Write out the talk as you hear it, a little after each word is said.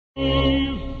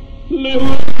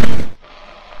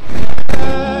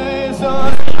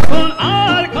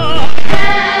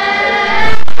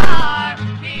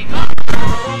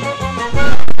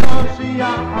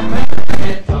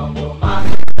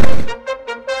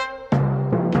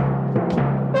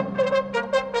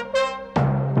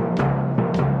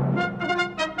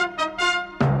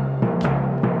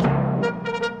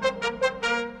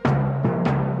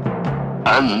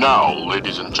And now,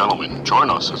 ladies and gentlemen,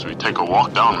 join us as we take a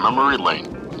walk down memory lane.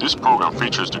 This program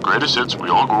features the greatest hits we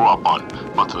all grew up on,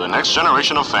 but to the next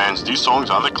generation of fans, these songs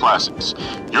are the classics.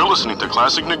 You're listening to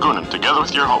Classic Niggunim together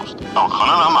with your host,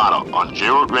 Niggunim Apr on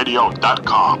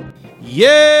JRootRadio.com.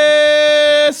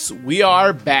 Yes, we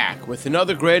are back with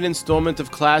another great installment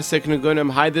of Classic Niggunim.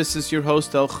 Hi, this is your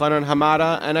host, Niggunim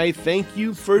Apr, and I thank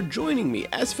you for joining me.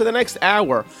 As for the next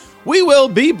hour, we will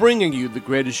be bringing you the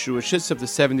greatest Jewish hits of the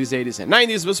 70s, 80s, and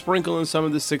 90s, with sprinkle in some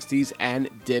of the 60s and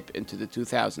dip into the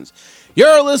 2000s.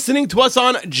 You're listening to us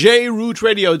on JRoot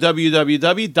Radio,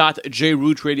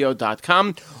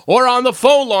 www.JRootRadio.com, or on the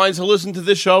phone lines to listen to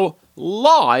the show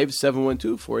live,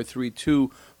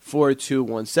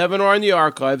 712-432-4217, or in the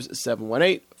archives,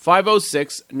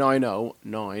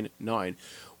 718-506-9099.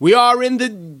 We are in the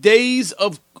days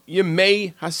of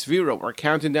Yemei HaSefira. We're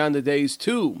counting down the days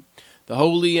to the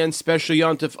holy and special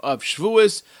Yontif of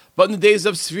Shavuos, but in the days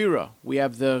of Sefira, we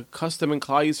have the custom in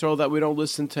Klal Yisrael that we don't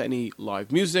listen to any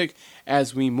live music,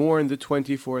 as we mourn the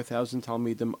 24,000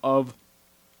 Talmidim of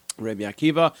Rebbe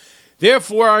Akiva.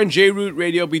 Therefore, on JRoot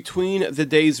Radio, between the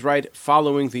days right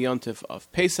following the Yontif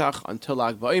of Pesach until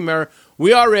Lag BaOmer,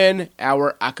 we are in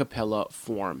our a cappella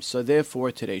form. So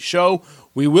therefore, today's show,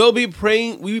 we will be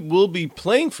playing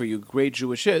for you great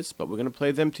Jewish hits, but we're going to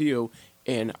play them to you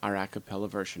in our a cappella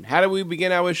version. How do we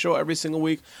begin our show every single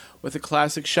week? With a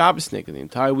classic Shabbos Niggin. The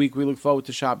entire week we look forward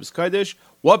to Shabbos Kodesh.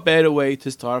 What better way to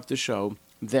start off the show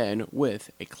than with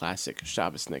a classic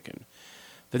Shabbos Niggin?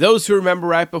 For those who remember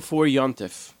right before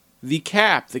Yontif, the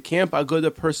Camp Aguda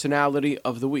personality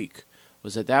of the week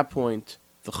was at that point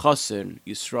the Chassan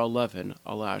Yisrael Levin,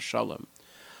 Allah Shalom.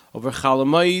 Over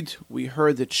Chalamayid, we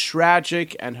heard the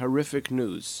tragic and horrific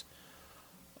news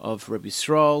of Reb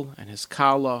Yisrael and his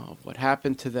Kala, of what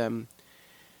happened to them.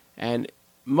 And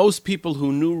most people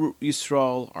who knew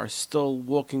Yisrael are still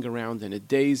walking around in a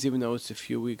daze, even though it's a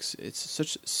few weeks. It's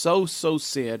so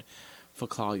sad for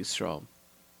Klal Yisrael.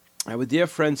 Our dear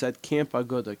friends at Camp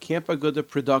Aguda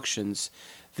Productions,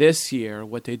 this year,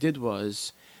 what they did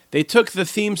was, they took the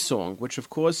theme song, which of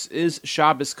course is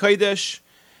Shabbos Kodesh.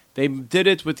 They did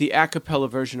it with the a cappella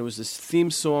version. It was this theme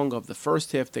song of the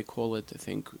first half. They call it, I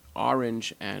think,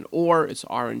 Orange and Or. It's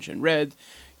Orange and Red.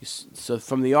 So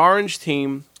from the Orange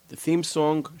team, the theme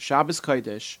song, Shabbos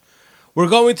Kodesh, we're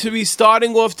going to be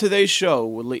starting off today's show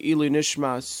with Le'ili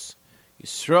Nishmas,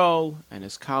 Yisrael, and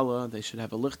his Kala. They should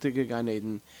have a lichtige Gan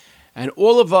Eden. And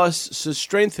all of us should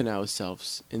strengthen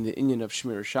ourselves in the inyan of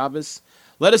Shmir Shabbos.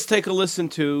 Let us take a listen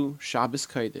to Shabbos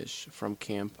Kodesh from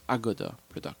Camp Aguda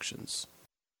Productions.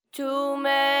 Two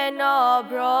men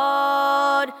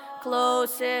abroad,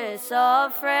 closest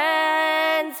of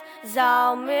friends,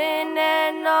 Zalman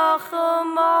and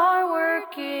Nachum are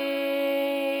working.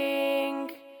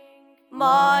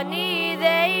 Money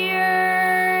they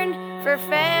earn for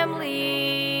family,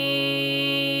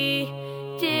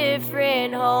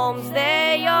 different homes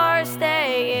they are staying.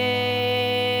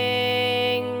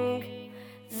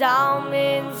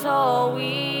 Zalman's whole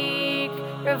week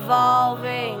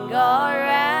revolving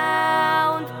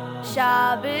around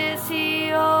Shabbos he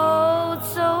holds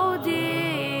so dear.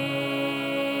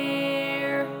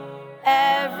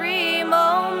 Every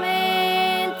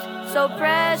moment so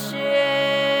precious.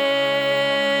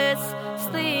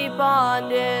 Sleep on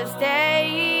this day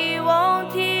he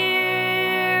won't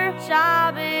hear.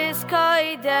 Shabbos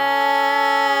Kodesh,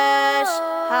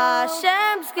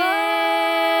 Hashem's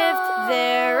gift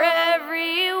there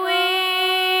every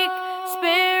week.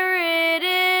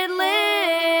 Spirited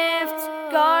lift,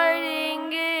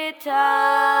 guarding it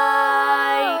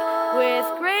tight with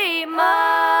great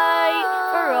might.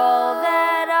 For all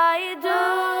that I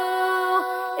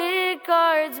do, it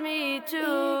guards me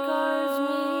too.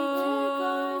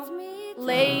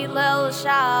 Leilel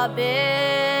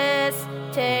Shabbos,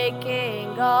 taking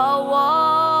a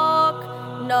walk,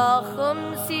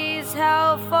 Nachum sees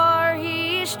how far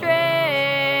he strayed.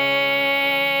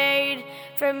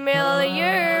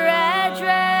 Familiar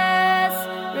address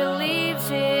relieves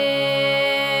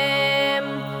him.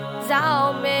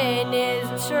 Zalman is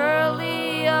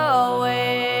surely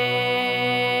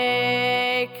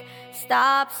awake.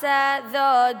 Stops at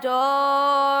the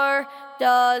door,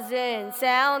 doesn't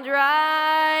sound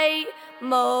right.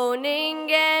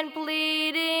 Moaning and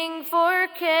pleading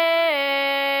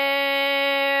care,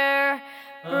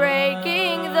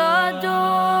 breaking the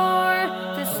door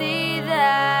to see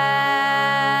that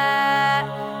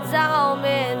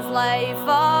Zalman's life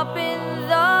up in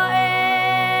the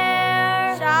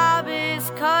air. Shabbos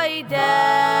Kodesh,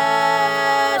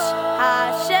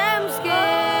 Hashem's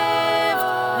gift,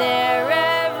 there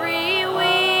every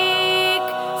week,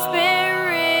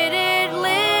 spirit it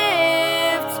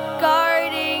lifts,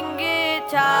 guarding it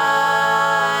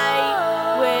tight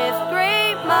with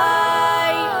great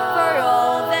might. For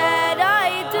all that I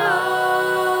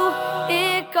do,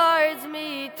 it guards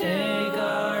me too.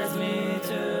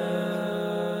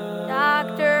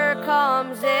 Doctor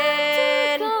comes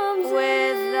in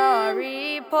with a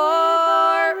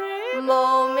report,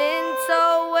 moments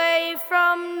away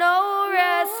from no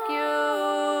rescue,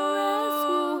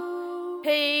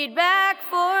 paid back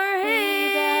for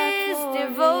his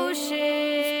devotion.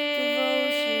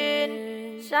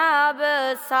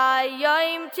 Shabbos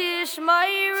Hayom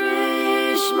Tishmeiru,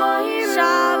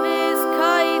 Shabbos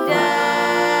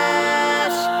Kodesh,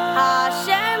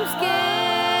 Hashem's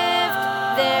gift,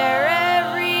 there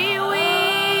every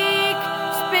week,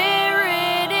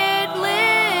 spirit it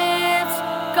lifts,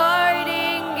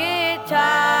 guarding it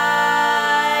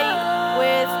tight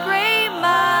with great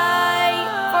might.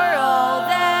 For all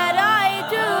that I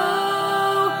do,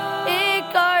 it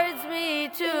guards me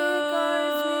too.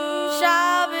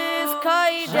 Shabbos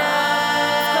Kodesh,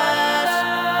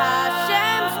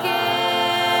 Hashem's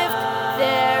gift,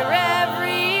 there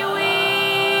every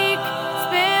week,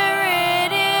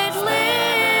 spirit it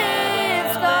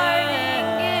lifts, guarding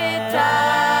it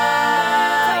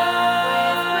tight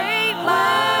with great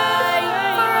might.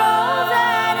 For all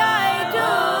that I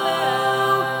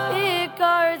do, it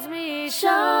guards me.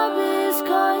 Shabbos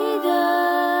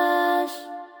Kodesh.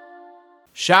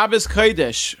 Shabbos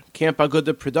Kodesh, Camp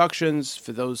Aguda Productions.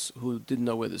 For those who didn't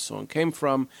know where the song came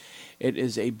from, it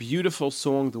is a beautiful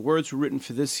song. The words were written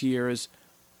for this year's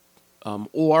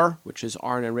Or, which is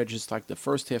Aaron and Regis, like the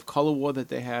first half color war that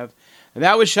they have. And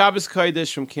that was Shabbos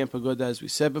Kodesh from Camp Aguda, as we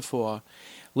said before.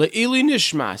 Le'ili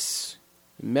Nishmas,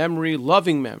 memory,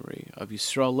 loving memory of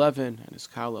Yisrael Levin and his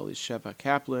Kal Elisheva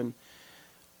Kaplan.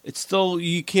 It's still,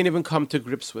 you can't even come to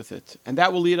grips with it. And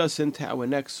that will lead us into our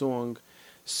next song.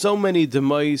 So many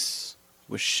demise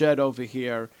was shed over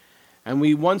here. And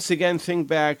we once again think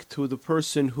back to the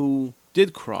person who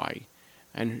did cry.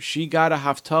 And she got a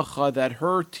haftacha that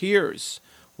her tears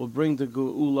will bring the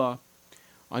geula.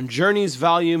 On Journeys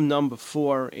Volume number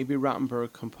 4, A.B.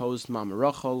 Rottenberg composed Mama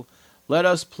Rachel. Let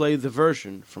us play the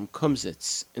version from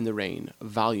Kumsitz in the Rain,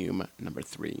 Volume number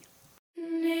 3.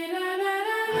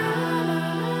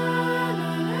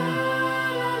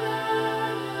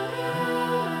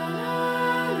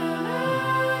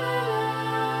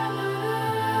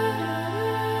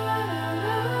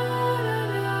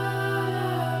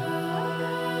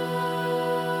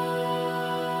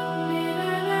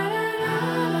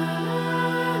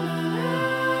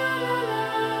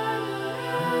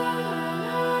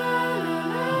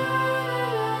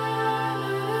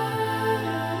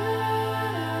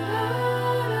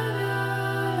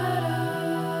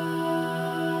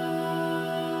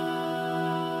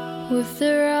 With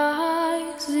the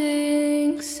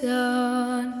rising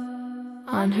sun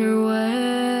on her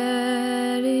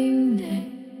wedding day,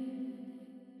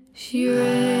 she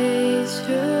raised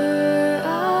her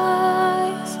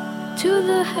eyes to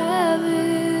the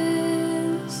heavens,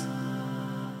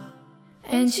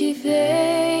 and she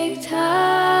thanked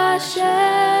Hashem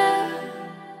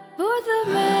for the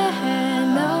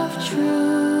man of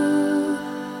truth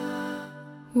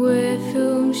with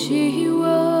whom she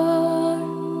was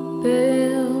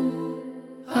build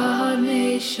a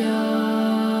nation.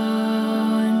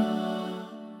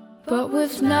 But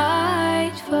with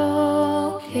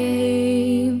nightfall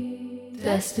came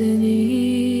destiny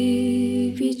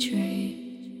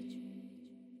betrayed,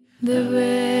 the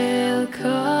veil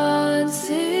concealing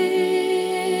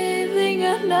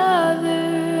another.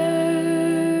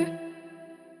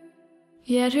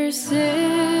 Yet her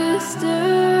sister's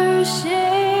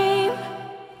shame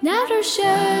not her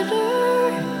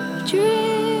shattered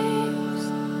dreams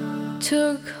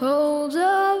took hold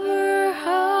of her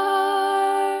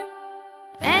heart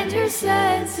and her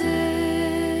senses.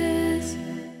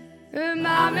 Her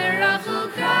mama Rachel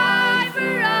cried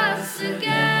for us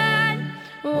again.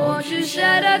 Won't you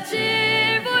shed a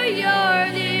tear for your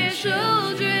dear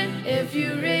children? If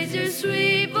you raise your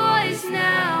sweet voice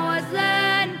now as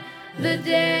then, the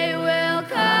day will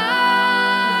come.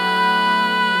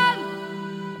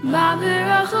 Mama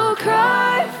Rachel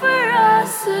cried for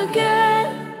us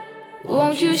again.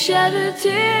 Won't you shed a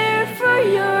tear for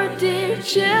your dear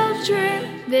children.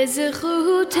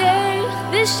 V'zechutech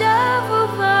v'shavu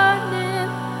vanim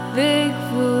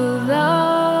v'gvula.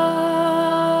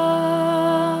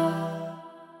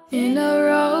 In a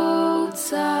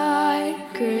roadside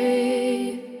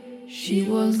grave she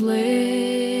was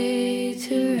laid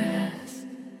to rest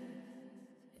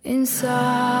in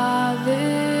solitude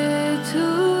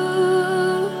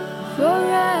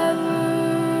forever.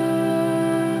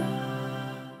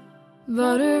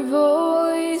 But her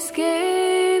voice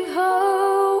gave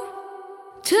hope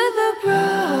to the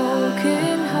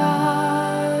broken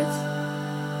hearts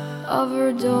of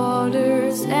her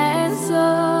daughters and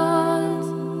sons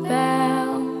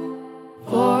bound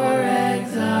for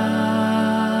exile.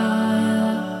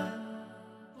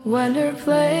 When her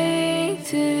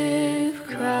plaintive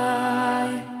cry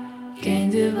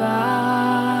gained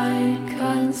divine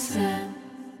consent,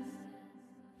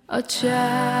 a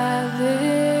challenge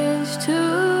to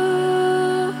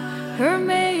her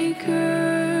maker.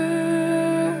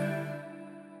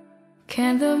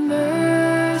 Can the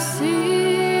mercy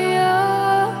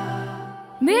of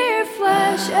mere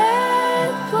flesh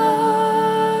and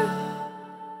blood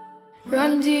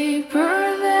run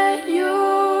deeper than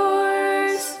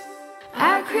yours,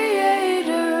 our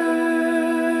Creator?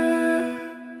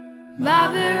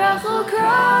 Ma'avirach will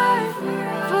cry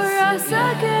for us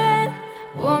again.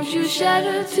 Won't you shed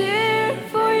a tear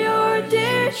for your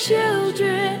dear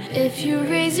children? If you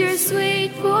raise your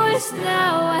sweet voice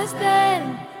now as then,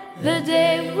 the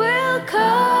day will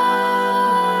come.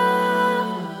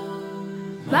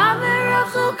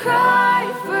 Ma'avirach will cry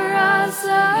for us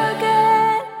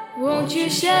again. Won't you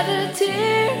shed a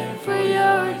tear for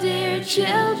your dear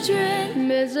children?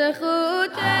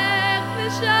 Mizachutech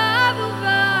v'shavu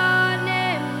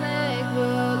vanim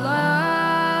legvula.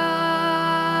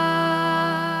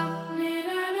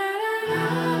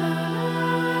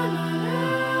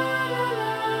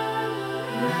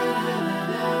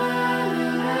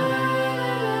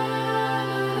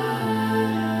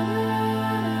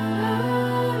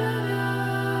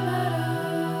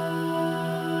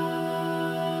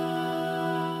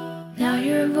 Now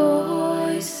your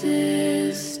voice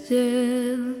is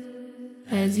still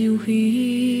as you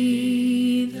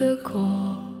heed the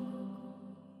call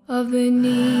of the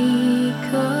Niggunim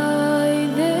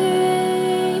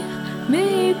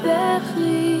Apr.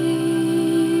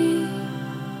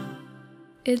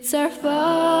 It's our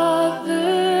Father's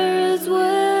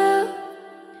will,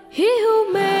 He who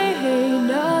made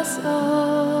us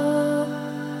all.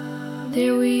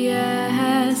 There we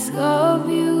ask of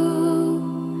you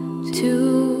to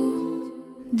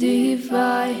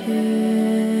defy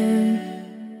Him.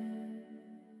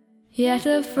 Yet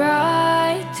a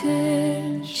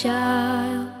frightened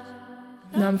child,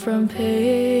 numb from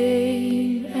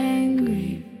pain and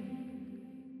grief,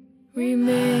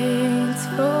 remains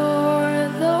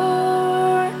forlorn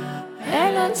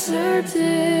and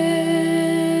uncertain,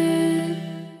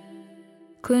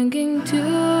 clinging to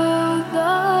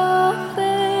the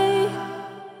faith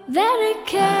that it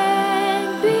can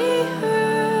be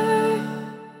heard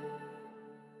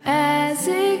as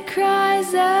it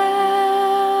cries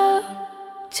out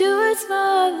to its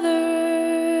mother.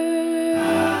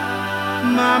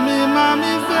 Mami,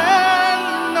 mami, vem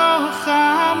no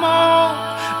chamo,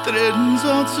 treten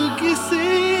so zu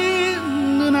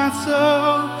gesehen und so,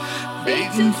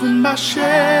 beten von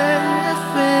Basher,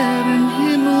 fern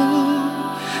Himmel,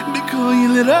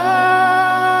 bekoilera.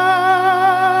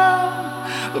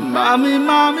 Mami,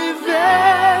 mami,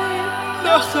 vem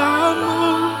no chamo,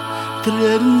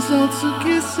 treten so zu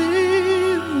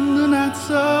gesehen und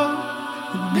so,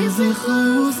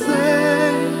 bezechutech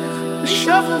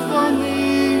shavu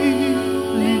vanim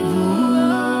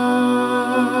v'gvula.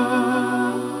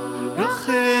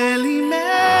 Rachel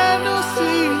imenu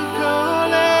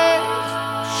sikolech,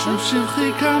 shum shivchi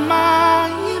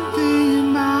kamayim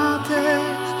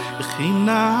b'imatech,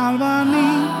 v'china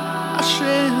albanim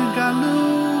asher galu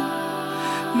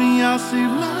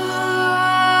v'yasiv la.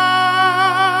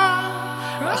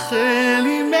 Rachel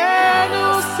imenu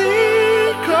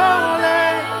sikolech,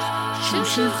 shum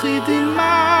shivchi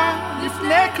dima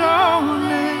לפני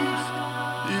קולך,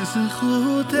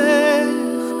 בזכותך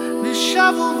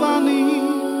ושבו בנים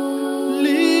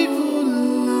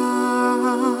לגבולה.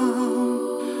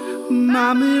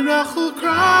 Ma'avirach will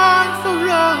cry for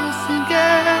us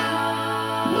again.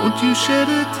 Won't you shed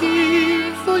a tear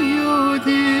for your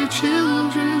dear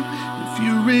children? If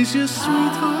you raise your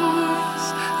sweet voice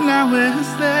now as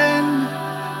then,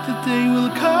 the day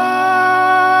will come.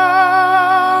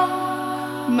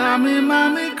 Mommy,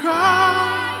 mommy,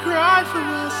 cry for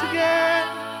us again.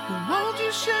 Won't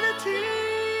you shed a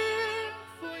tear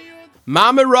for your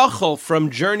Mama Rachel from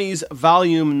Journeys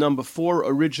Volume Number 4,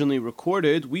 originally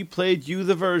recorded. We played you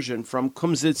the version from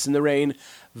Kumsitz in the Rain,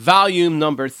 Volume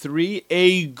Number 3,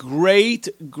 a great,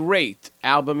 great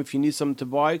album. If you need something to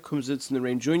buy, Kumsitz in the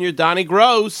Rain Jr., Donnie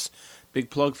Gross. Big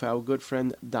plug for our good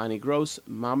friend Donnie Gross.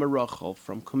 Mama Rachel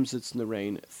from Kumsitz in the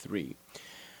Rain 3.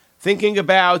 Thinking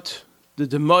about the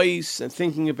demise and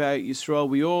thinking about Yisrael,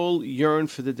 we all yearn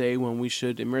for the day when we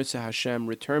should, Emirza Hashem,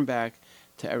 return back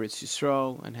to Eretz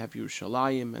Yisrael and have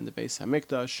Yerushalayim and the Beis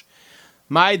HaMikdash.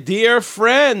 My dear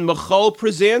friend Michal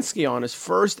Przansky, on his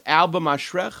first album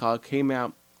Ashrecha, came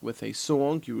out with a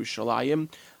song, Yerushalayim.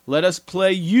 Let us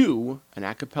play you an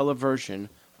a cappella version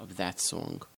of that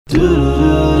song.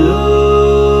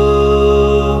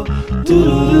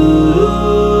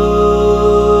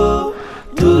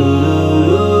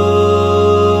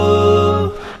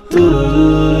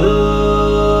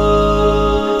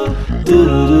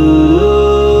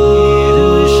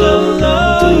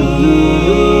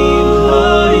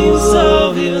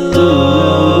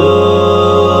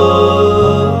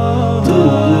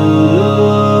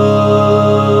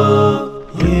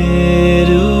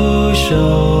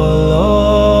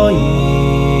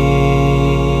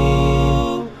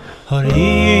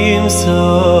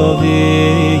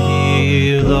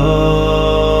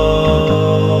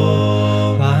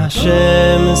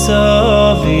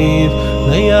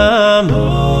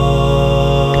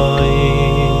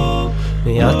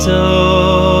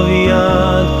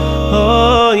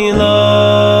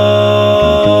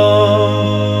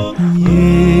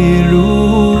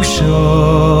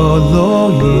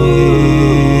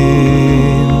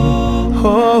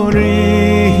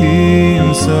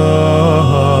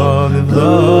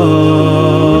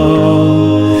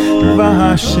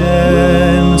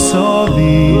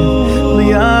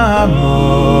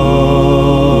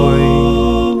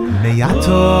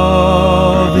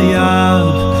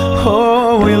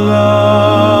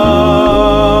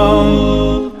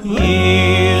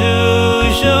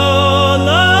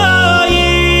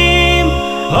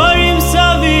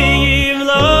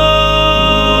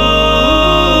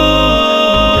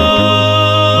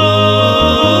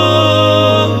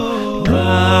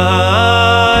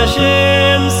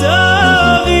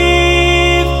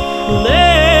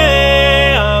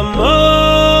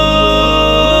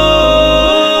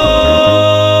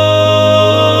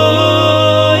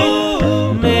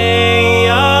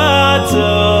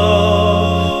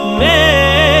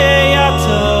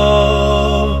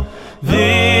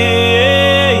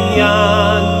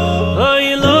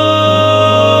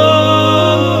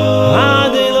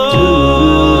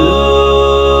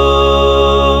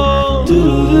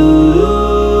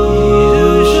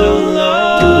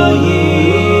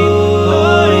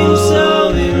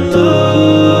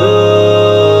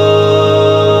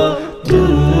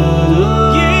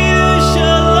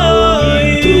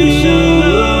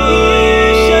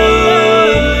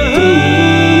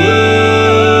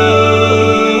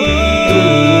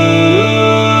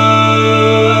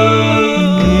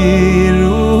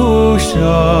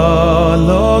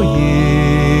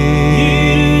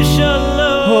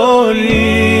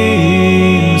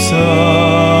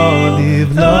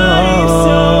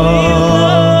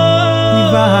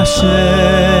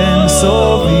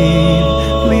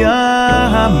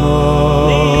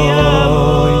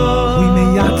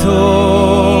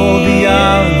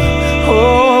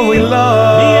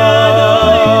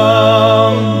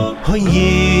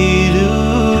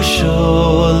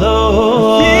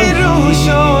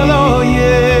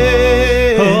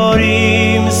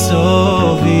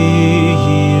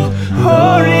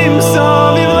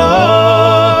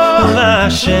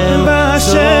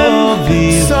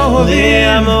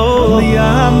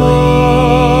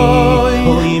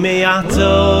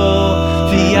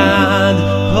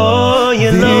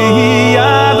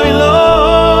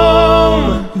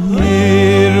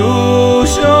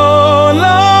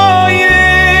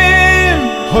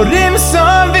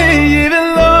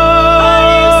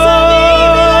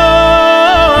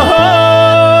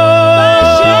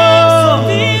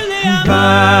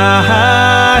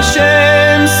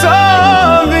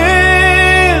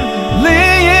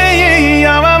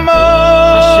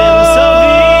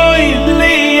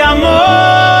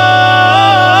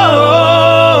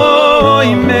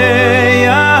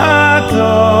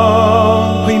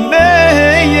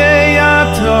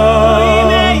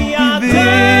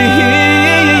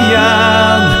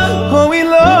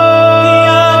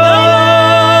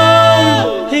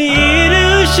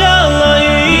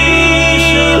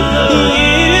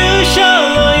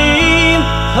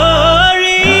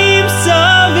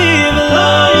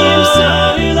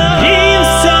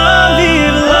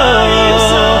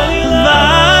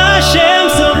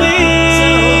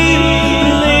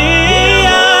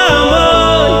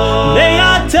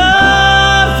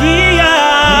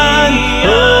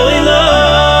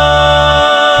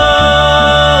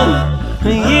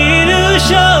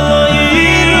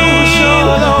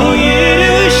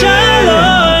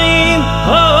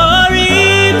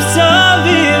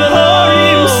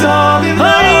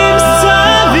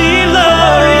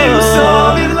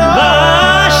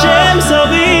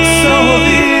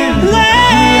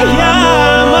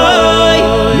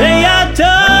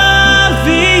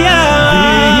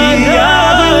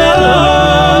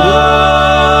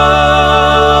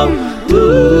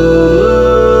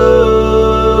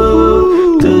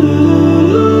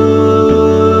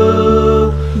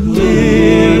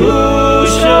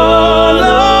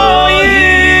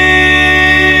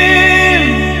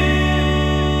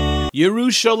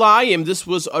 Yerushalayim. This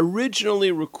was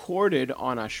originally recorded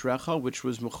on Ashrecha, which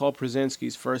was Michal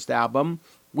Przensky's first album.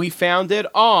 We found it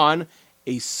on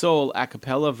a Soul a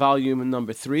cappella volume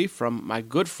number 3 from my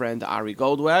good friend Ari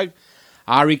Goldwag.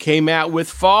 Ari came out with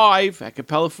 5, a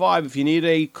cappella 5. If you need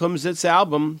a Kumsitz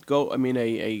album,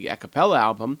 a cappella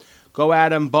album, go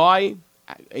out and buy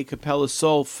a cappella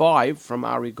Soul 5 from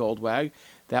Ari Goldwag.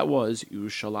 That was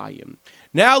Yerushalayim.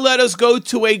 Now let us go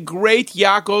to a great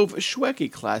Yaakov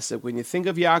Shweki classic. When you think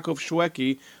of Yaakov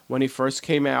Shweki, when he first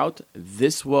came out,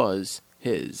 this was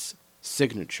his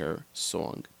signature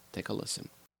song. Take a listen.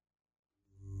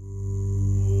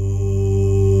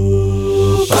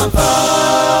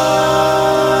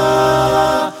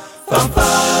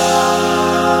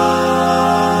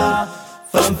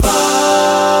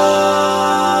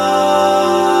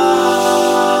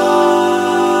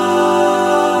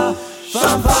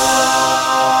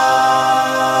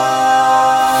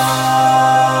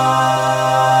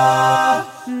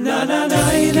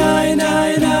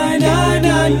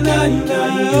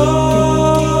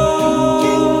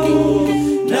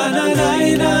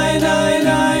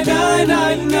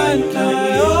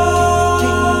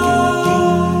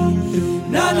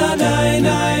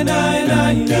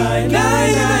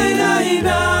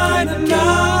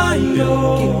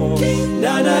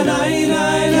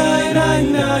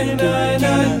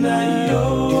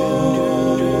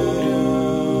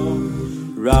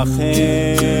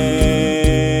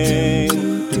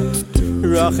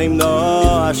 Rachim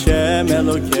no Hashem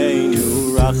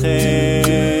Elokeinu Rachim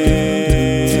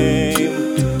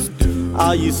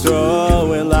Al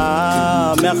Yisro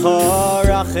Elamecho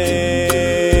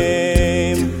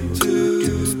Rachim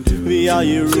V'al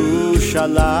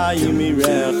Yerushalayim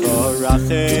Irecho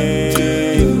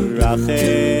Rachim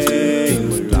Rachim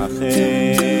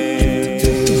Rachim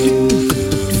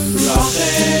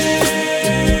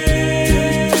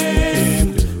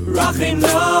Rachim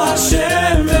no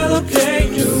Hashem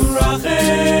Elokeinu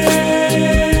Rachim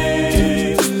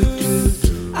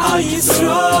Al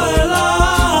Yisrael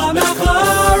Amecha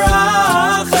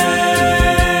Rachim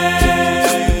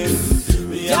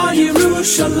V'al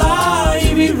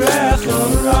Yerushalayim Irecho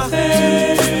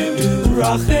Rachim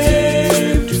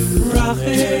Rachim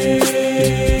Rachim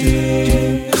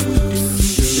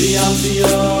V'al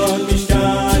Zion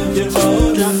Mishkan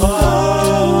Kevodecho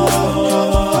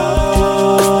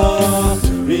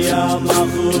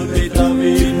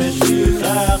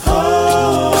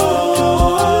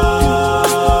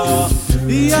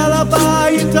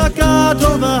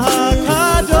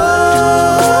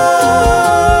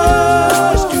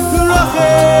Kadosh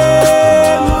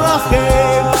Rachem Rachem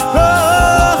Rachem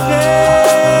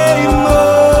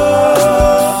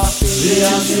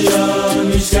V'Zion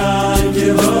Mishkan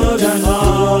Kevodecho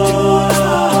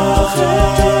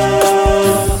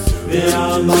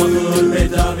V'al Malchut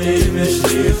Beit David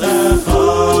Meshlichecho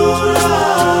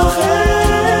Rachem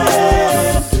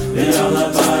V'al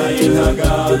Habayit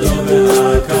HaGadol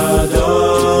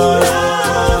VeHaKadosh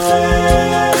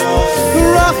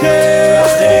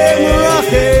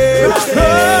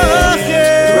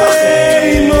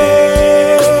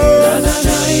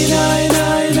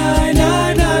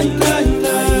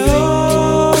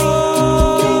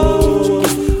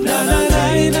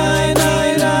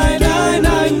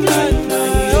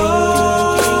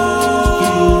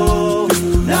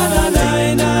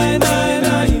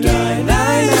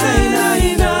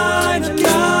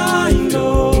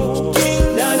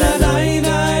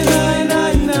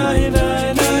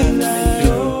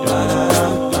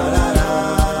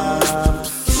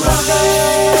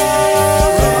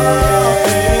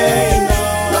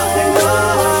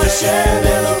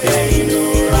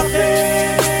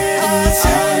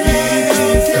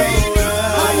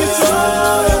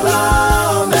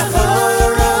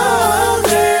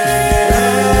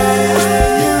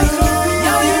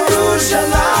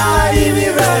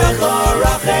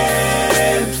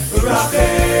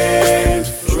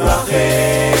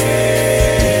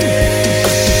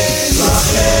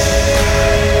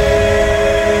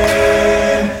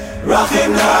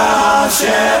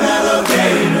Hashem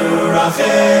Elokeinu Rachem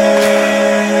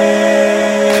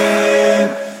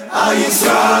Al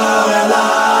Yisrael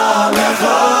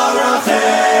Amecha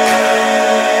Rachem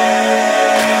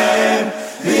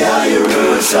V'al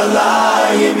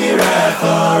Yerushalayim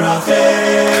Irecho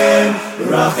Rachem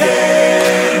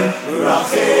Rachem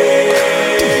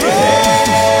Rachem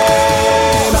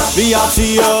V'al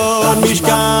Zion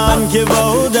Mishkan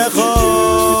Kevodecho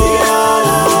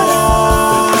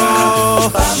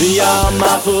V'al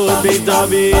Malchut Beit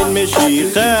David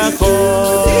Meshichecho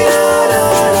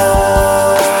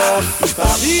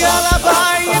V'al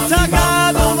Habayit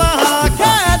HaGadol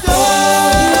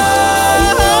VeHaKadosh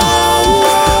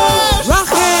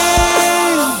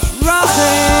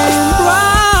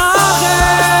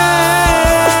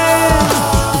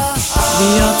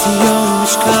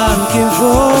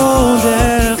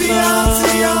כבודך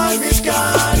ציון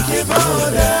משכן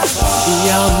כבודך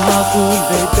ים מלכות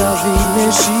בית דוד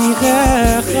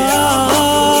משיחך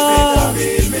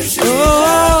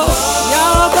יא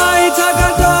הבית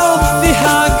הגדול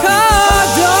והקדוש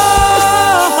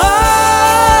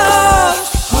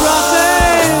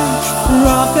רחם רחם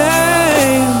רחם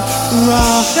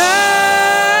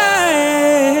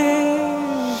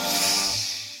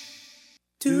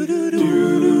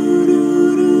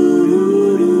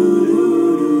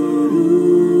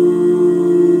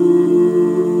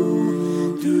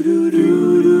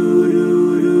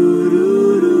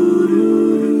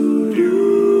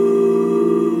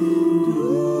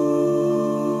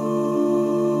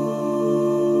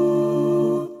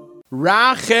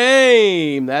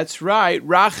Rachem, that's right.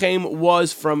 Rachem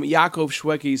was from Yaakov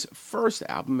Shweki's first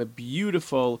album, a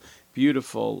beautiful,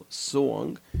 beautiful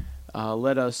song.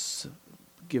 Let us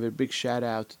give a big shout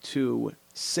out to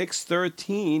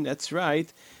 613, that's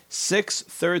right.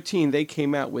 613, they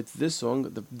came out with this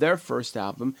song, their first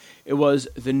album. It was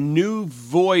the new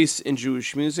voice in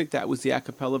Jewish music. That was the a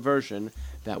cappella version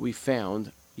that we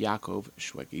found, Yaakov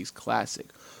Shweki's classic.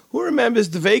 Who remembers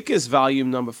Dveikus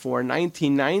volume number 4,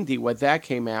 1990, when that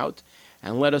came out?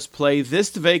 And let us play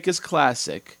this Dveikus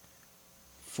classic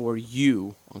for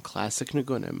you on Classic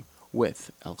Niggunim with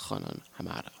Elchanan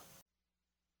Hamada.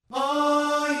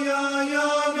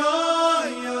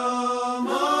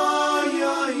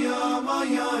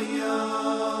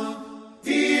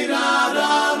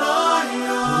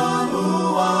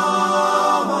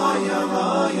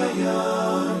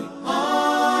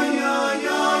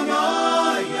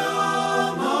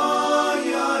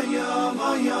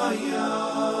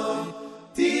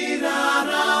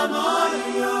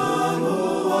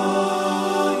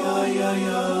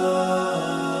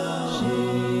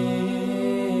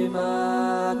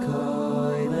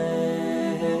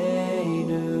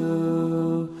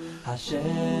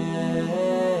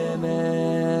 Hashem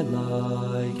Elokeinu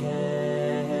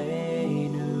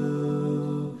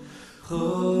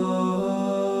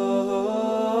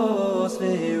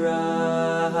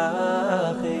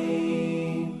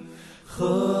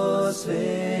Chos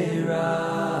v'rachim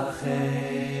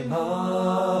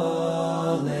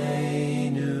aleinu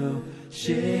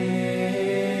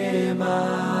Shema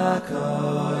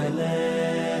koleinu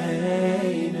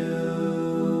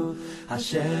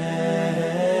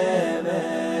Hashem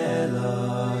Elokeinu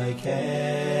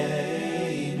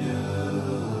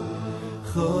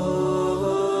Chos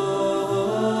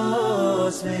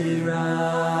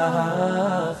v'rachim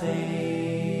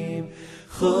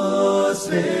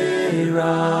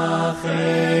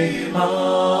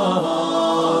aleinu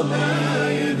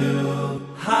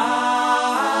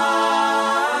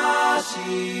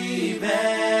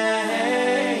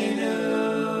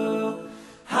Hashivenu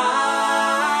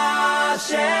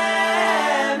Hashem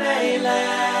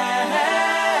Eilecha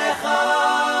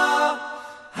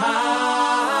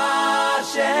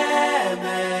Hashem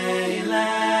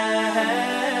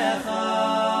Eilecha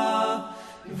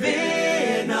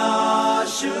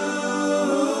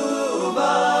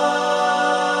V'nashuva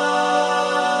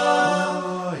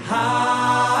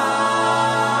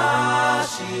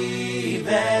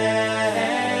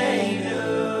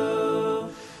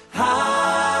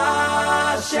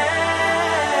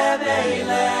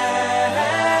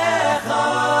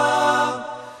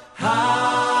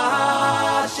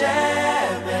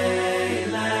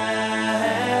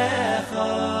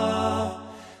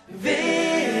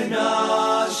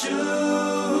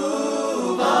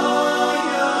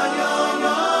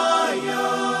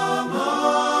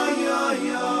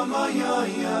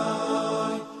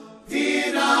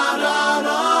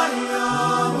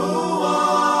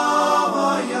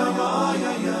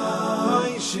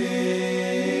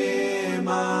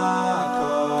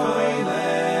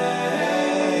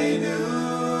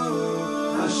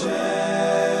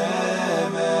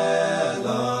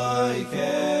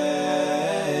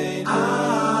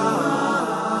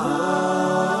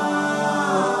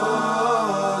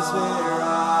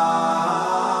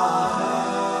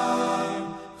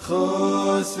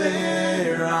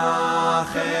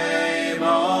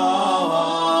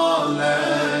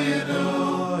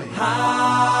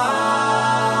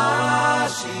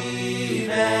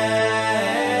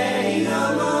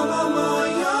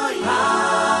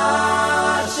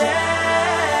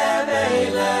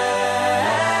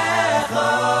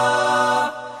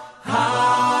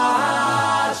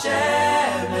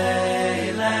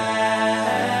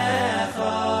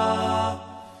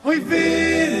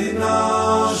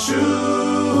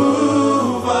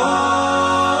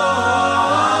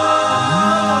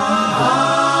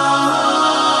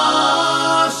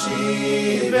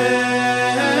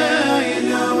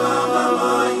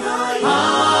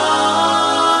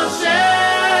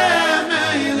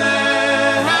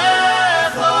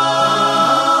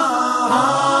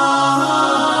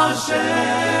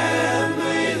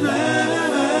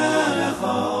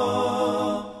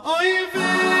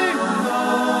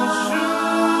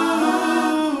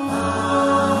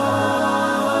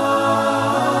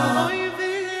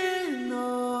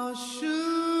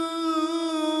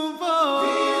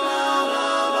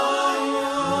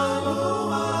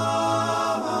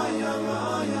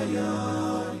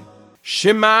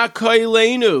Shema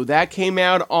Koilenu, that came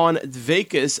out on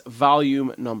Dvekis,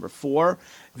 volume number 4.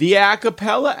 The a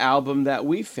cappella album that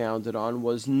we found it on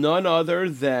was none other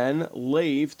than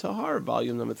Lev Tahar,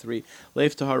 volume number 3.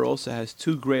 Lev Tahar also has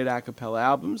 2 great a cappella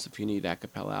albums. If you need a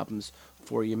cappella albums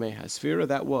for Yemei HaSefira,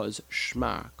 that was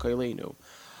Shema Koilenu.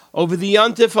 Over the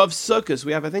Yontif of Sukkot,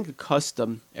 we have, I think, a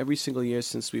custom every single year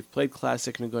since we've played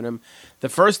classic Niggunim. The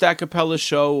first a cappella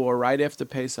show, or right after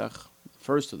Pesach,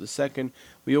 first or the second,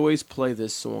 we always play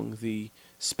this song. The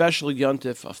special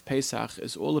Yontif of Pesach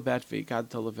is all about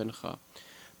V'Igadta Levincha.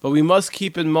 But we must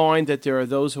keep in mind that there are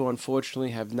those who unfortunately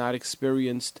have not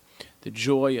experienced the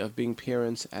joy of being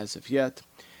parents as of yet.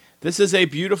 This is a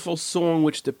beautiful song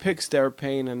which depicts their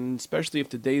pain, and especially if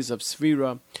the days of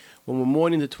Sefira, when we're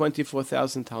mourning the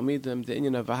 24,000 Talmidim, the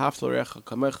inyan of V'Ahavta L'Orecha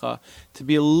Kamecha, to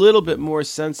be a little bit more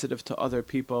sensitive to other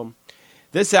people.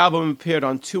 This album appeared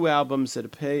on 2 albums. It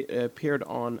appeared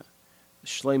on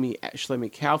Shlomi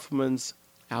Kaufman's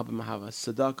album Hava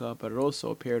Tzedakah, but it also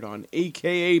appeared on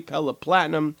AKA Pella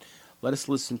Platinum. Let us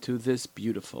listen to this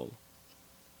beautiful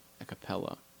a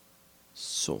cappella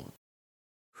song.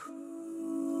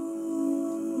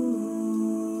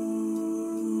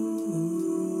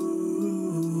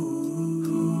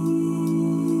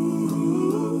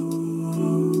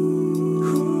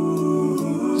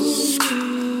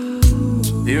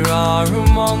 There are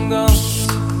among us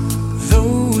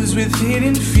those with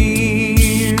hidden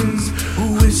fears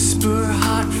who whisper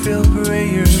heartfelt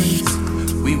prayers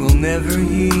we will never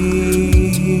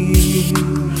hear.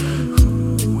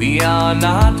 We are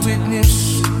not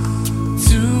witness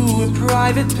to a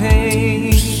private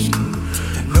pain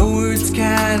that no words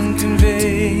can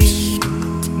convey,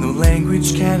 no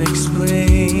language can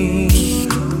explain.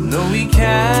 No, we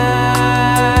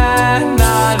cannot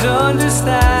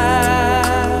understand.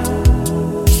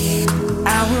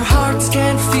 Our hearts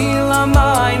can't feel, our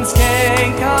minds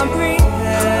can't comprehend.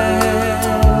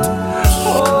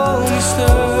 Oh, we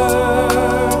stir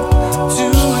to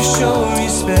show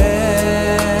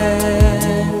respect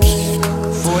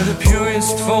for the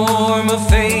purest form of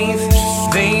faith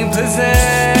they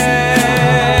possess.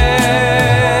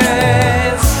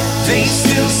 They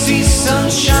still see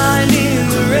sunshine in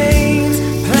the rain,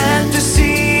 plant the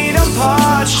seed on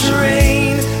parched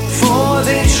terrain, for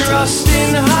they trust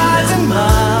in hearts and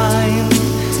minds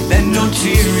that no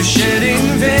tear is shed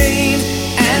in vain.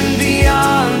 And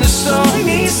beyond the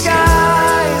stormy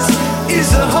skies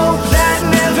is a hope that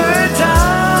never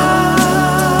dies.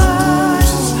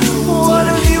 What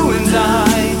of you and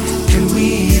I? Can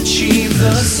we achieve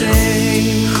the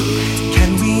same?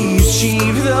 Can we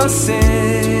achieve the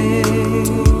same?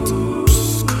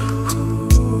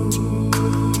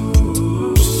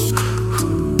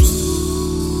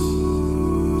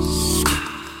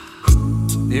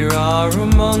 There are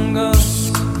among us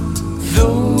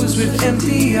those with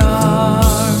empty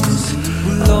arms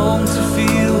who long to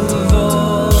feel the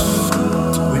love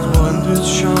with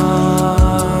wondrous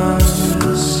charms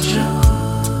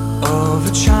of a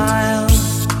child,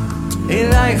 a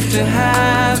life to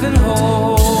have and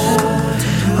hold,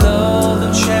 to love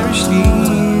and cherish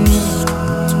these,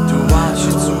 to watch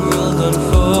its world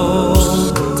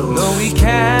unfold. No, we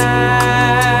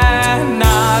cannot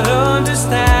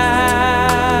understand.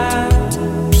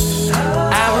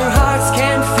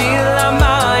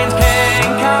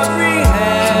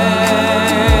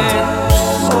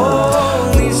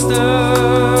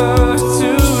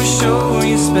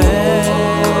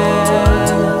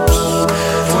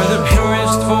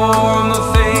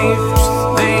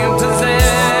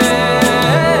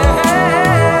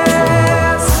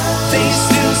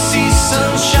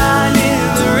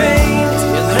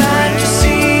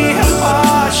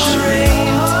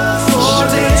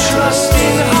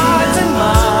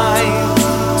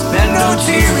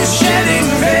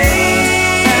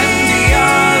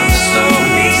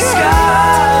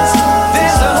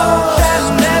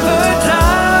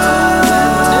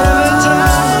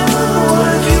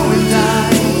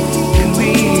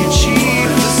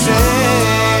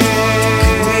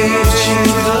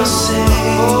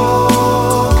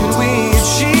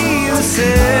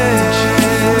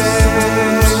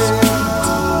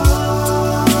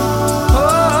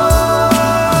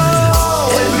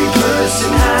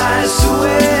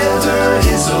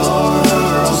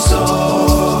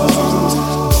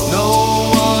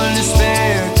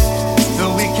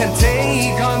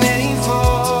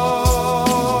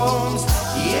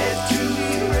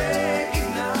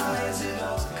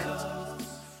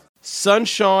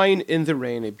 Sunshine in the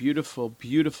Rain, a beautiful,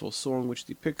 beautiful song which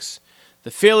depicts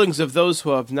the feelings of those who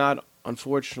have not,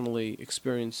 unfortunately,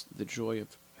 experienced the joy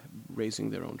of raising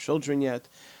their own children yet.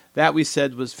 That we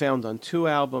said was found on 2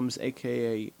 albums,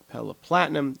 aka Pella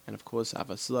Platinum, and of course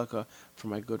Avaslaka from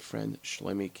my good friend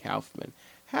Shlomi Kaufman.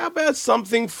 How about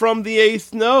something from the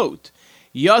 8th Note?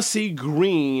 Yossi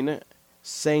Green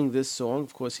sang this song.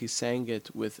 Of course, he sang it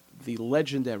with the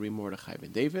legendary Mordechai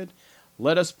Ben David.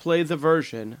 Let us play the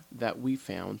version that we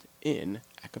found in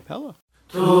a cappella.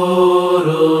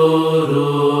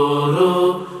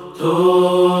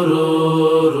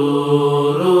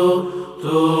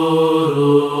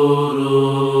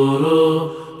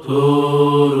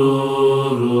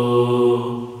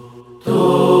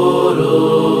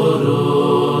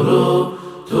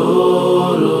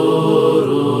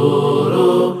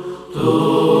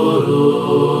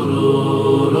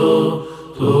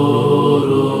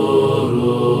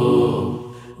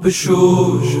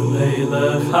 Beshush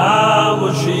melech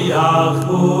HaMoshiach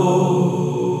hu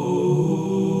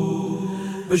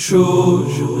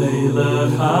Beshush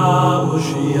melech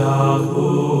HaMoshiach hu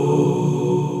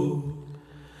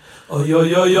Oy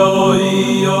oy oy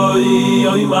oy oy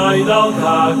oy my dal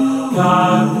kag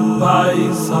bei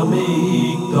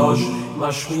Samikdosh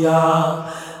mashmiya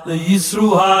le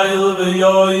Yisrael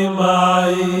veyoy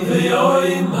mai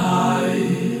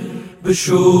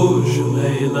Beshush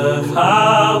melech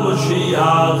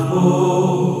HaMoshiach hu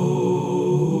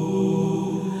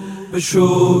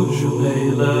Beshush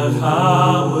melech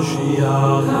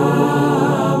HaMoshiach hu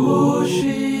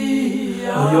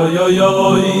Oy oy oy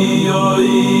oy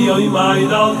oy my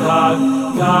dal kag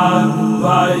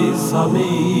bei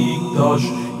Samikdosh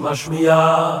mashmiya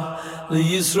le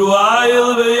Yisrael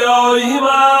veyoy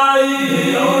mai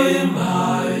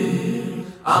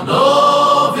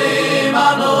Anovim,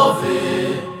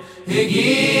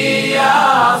 Higia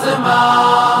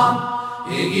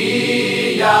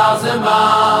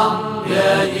Zeman,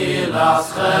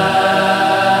 Yeyilaschem.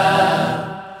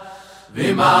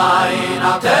 V'mayin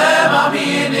atem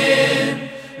aminim,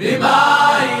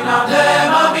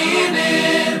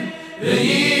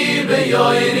 V'yi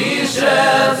beyoyri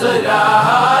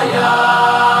shezeraya.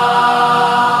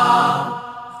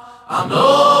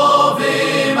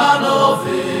 Anovim,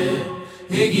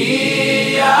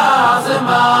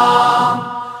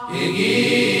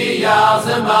 Higia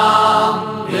Zeman,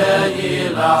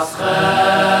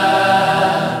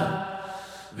 Yeyilaschem.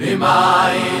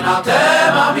 V'mayin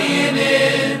atem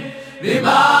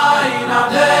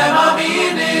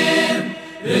aminim,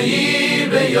 V'yi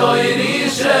beyoyri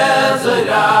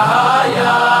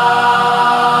shezeraya.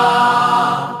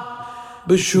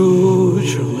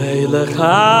 Beshush melech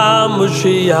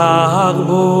HaMoshiach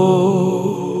hu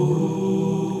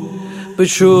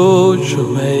Beshush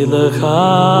melech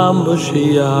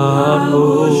HaMoshiach hu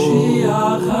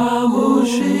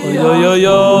Oy oy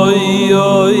oy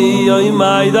oy oy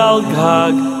my dal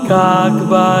kag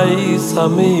bei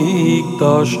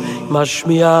Samikdosh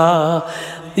mashmiya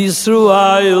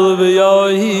Yisrael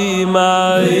veyoy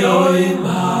mai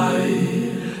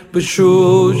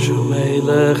Beshush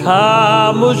melech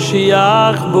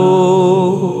HaMoshiach hu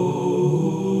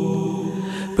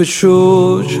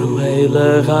Beshush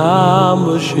melech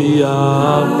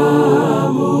HaMoshiach hu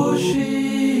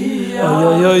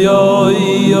Oy oy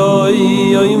oy oy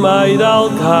oy my dal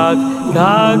kag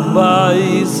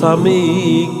bei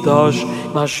Samikdosh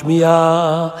mashmiya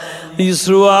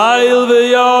Yisrael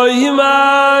veyoy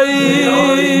mai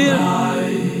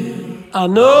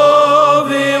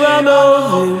Anovim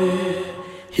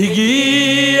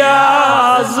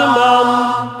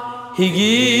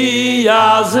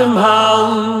Higia Zeman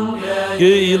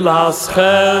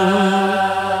Yeyilaschem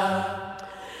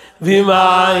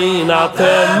V'mayin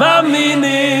atem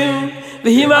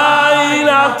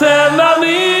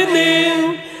aminim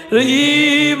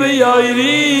Re'i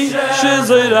beyoyri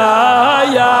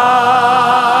shezeraya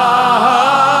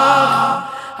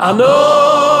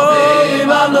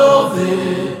Anovim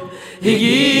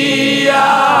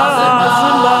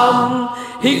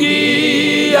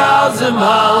Higia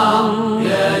Zeman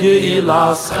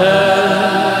Yeyilaschem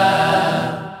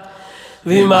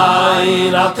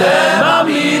V'mayin atem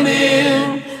aminim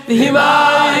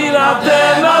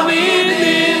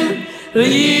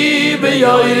Re'i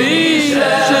beyoyri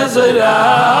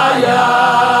shezeraya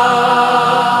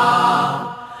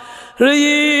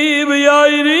Re'i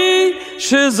beyoyri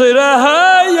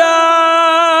shezeraya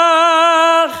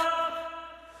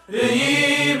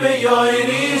Re'i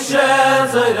beyoyri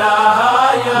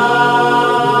shezeraya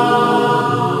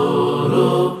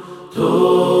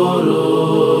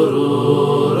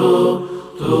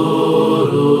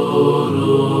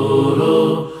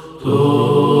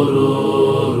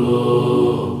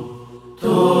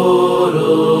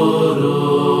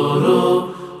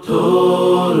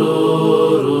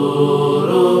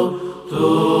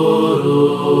to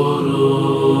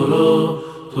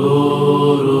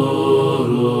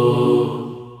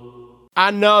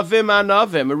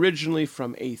Anavim, originally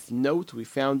from 8th Note. We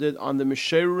found it on the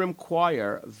Mesherim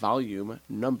Choir, volume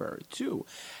number 2.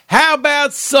 How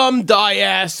about some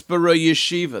diaspora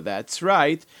yeshiva? That's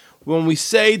right. When we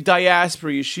say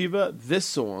diaspora yeshiva, this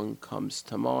song comes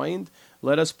to mind.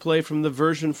 Let us play from the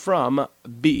version from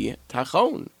B.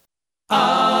 Tachon.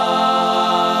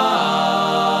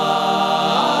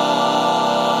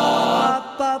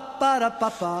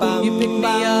 You picked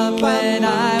me up when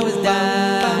I was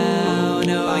down.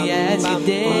 Oh yes, you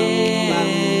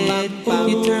did.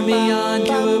 You turned me on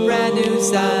to a brand new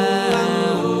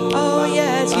sound. Oh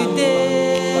yes, you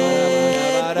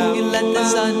did. You let the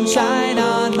sun shine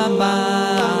on my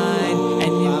mind,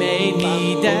 and you made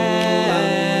me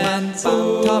dance.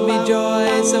 Taught me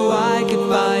joy so I could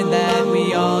find that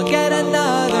we all get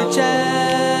another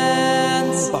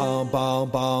chance. Bom, bom,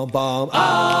 bom, bom.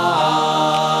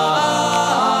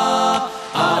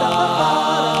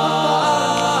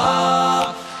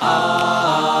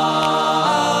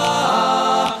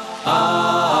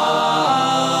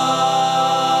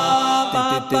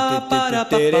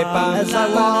 As I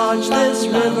watch this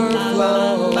river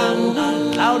flow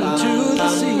out into the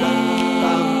sea,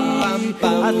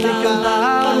 I think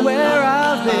about where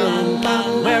I've been,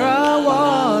 where I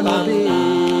wanna be.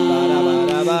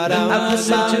 I've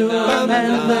listened to an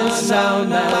endless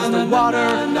sound as the water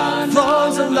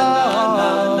flows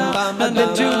along. I've been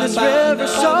to this river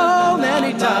so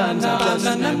many times, I've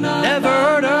just never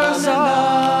heard her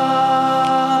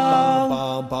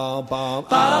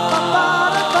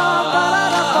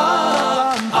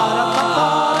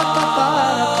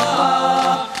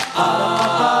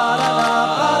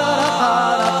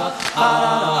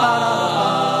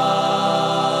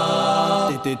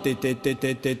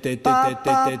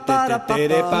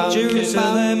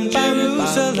Jerusalem,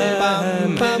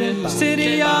 Jerusalem,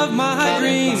 city of my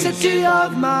dreams, city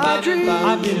of my dreams.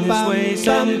 I've been this way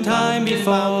sometime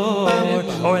before,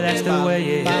 or that's the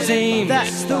way it seems.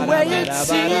 That's the way it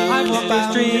seems. I've walked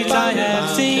the streets, I have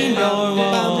seen your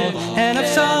walls, and I've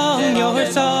sung your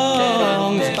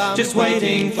songs, just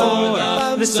waiting for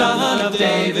the Son of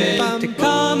David to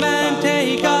come and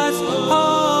take us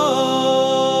home.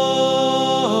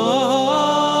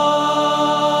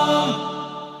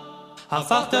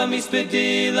 הפכת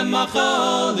מספדי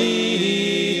למחולי,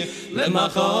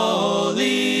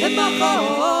 למחולי,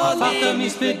 הפכת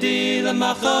מספדי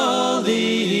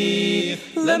למחולי,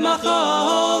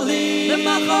 למחולי,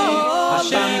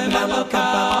 השם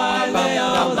אלוקיי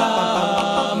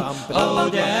לעולם,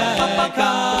 עודך,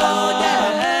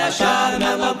 השם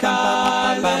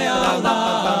אלוקיי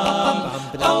לעולם,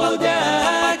 עודך,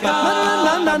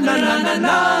 na na na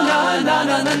na na na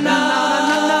na na na.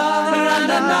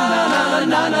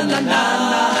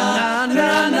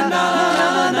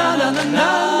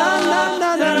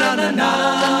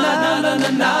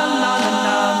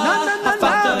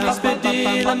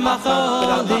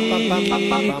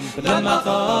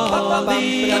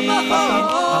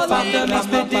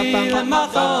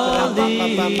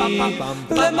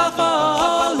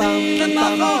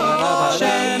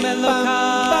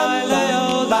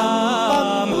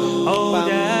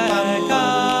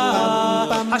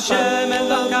 Hashem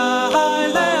Elokai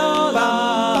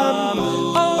le'olam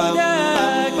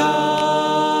odeka.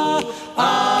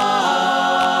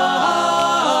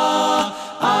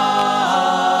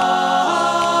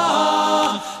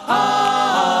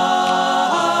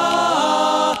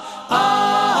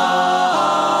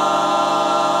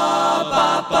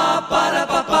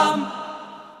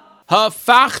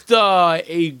 Hafachta,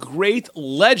 a great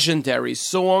legendary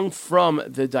song from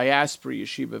the Diaspora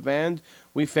Yeshiva Band.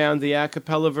 We found the a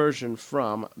cappella version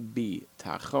from B.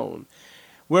 Tachon.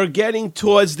 We're getting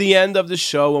towards the end of the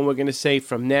show, and we're going to say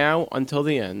from now until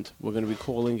the end, we're going to be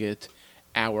calling it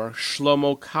our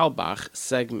Shlomo Carlebach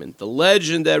segment, the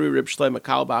legendary Reb Shlomo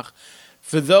Carlebach.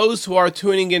 For those who are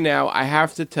tuning in now, I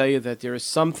have to tell you that there is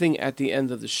something at the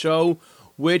end of the show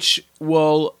which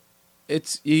will...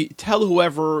 you tell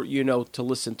whoever you know to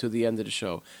listen to the end of the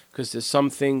show, because there's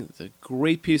something, a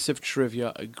great piece of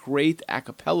trivia, a great a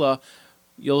cappella.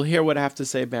 You'll hear what I have to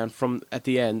say about from at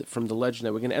the end from the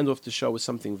legend. We're going to end off the show with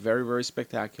something very, very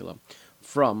spectacular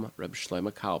from Reb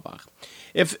Shlomo Carlebach.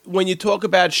 When you talk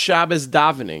about Shabbos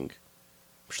davening,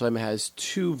 Shlomo has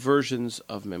two versions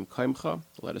of Mem Kaimcha.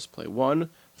 Let us play one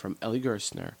from Eli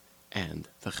Gerstner and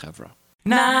the Chevra.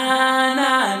 Na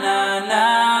na na na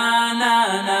na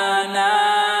na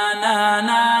na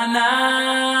na na na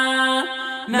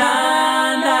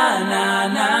na na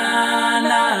na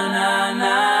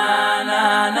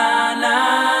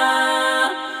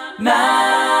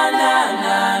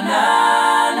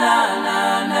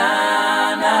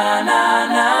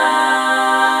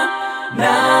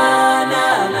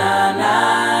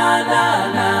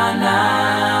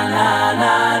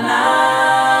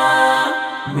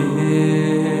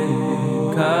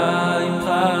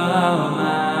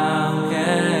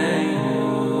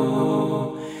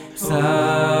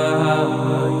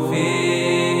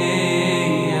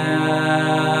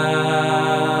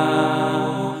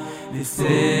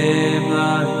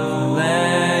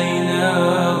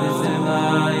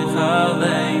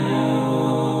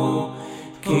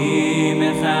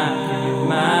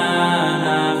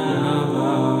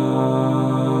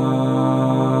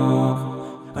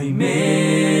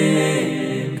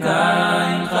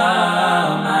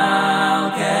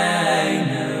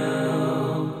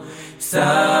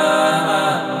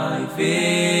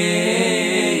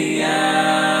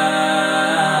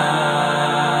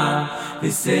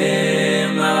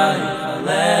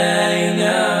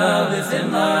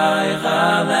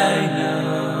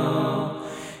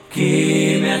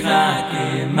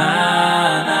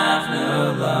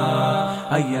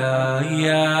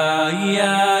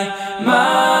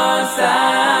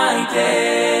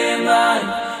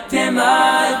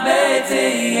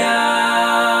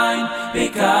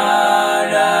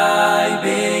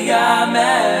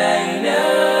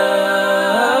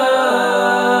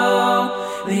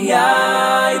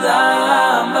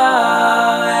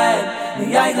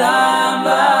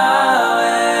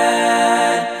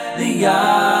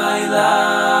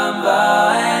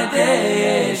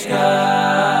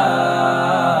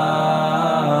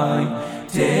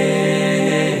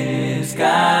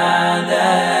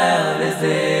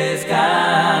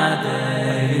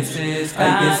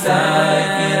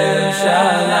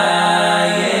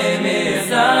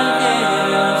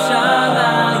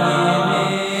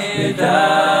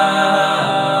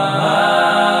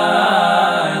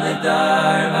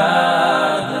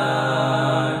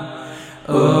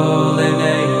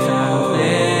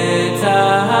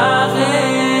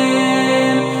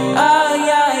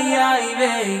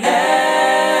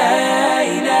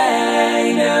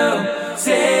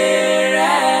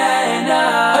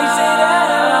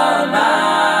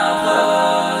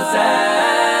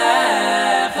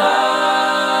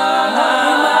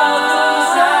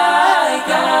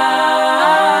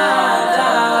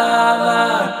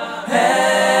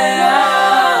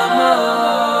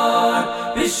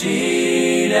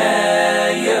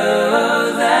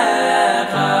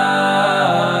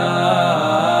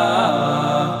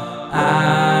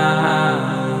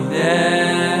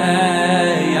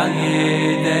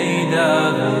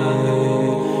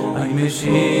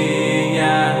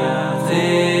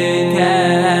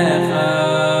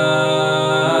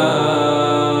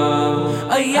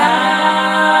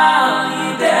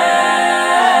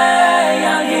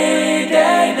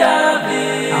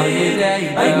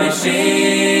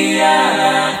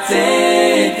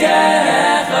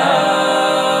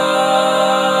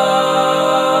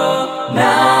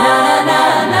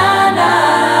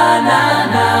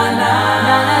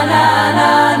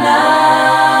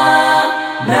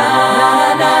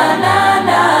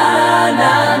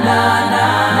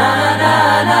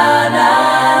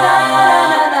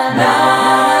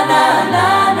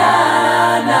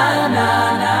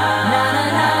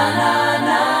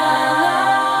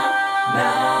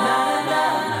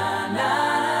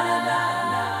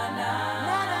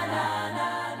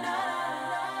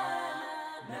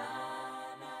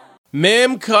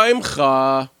Mem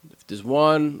Kaimcha. If there's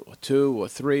one or two or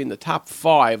three in the top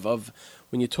five of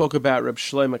when you talk about Reb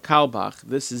Shlomo Carlebach,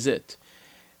 this is it.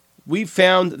 We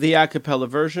found the a cappella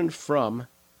version from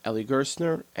Eli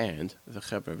Gerstner and the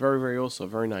Chevra. Very, very also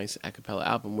very nice a cappella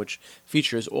album which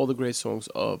features all the great songs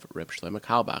of Reb Shlomo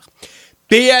Carlebach.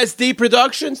 BSD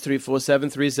Productions,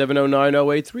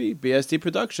 347-370-9083. BSD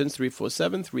Productions,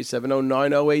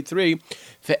 347-370-9083.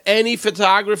 For any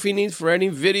photography needs, for any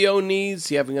video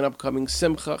needs, you having an upcoming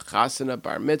simcha, chasana,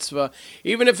 bar mitzvah,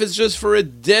 even if it's just for a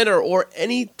dinner or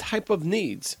any type of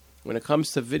needs. When it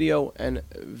comes to video and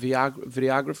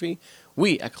videography,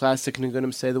 we at Classic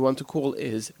Niggunim say the one to call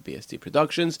is BSD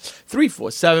Productions,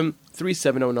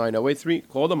 347-370-9083.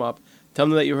 Call them up. Tell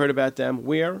them that you heard about them.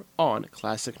 We're on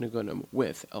Classic Niggunim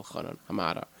with Elchanan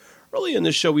Hamada. Earlier in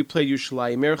the show, we played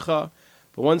Yushalayim Mircha,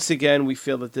 but once again, we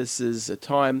feel that this is a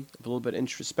time of a little bit of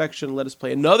introspection. Let us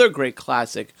play another great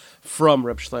classic from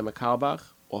Reb Shlomo Carlebach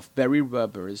off Barry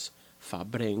Weber's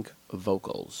Fabring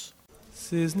vocals.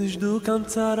 Siz nicht du kan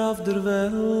zar auf der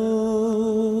Welt,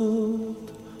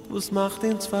 was macht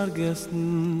uns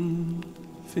vergessen,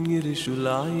 von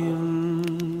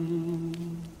Yerushalayim.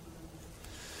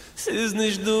 Siz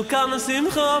nicht du kan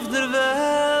Simcha auf der Welt,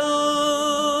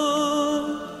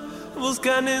 was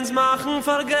kann uns machen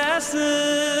vergessen,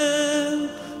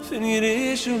 von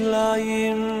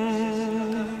Yerushalayim.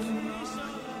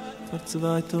 Vor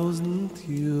 2000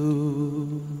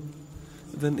 Jahren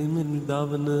wenn immer mit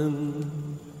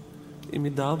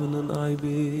Davenen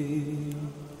Eibi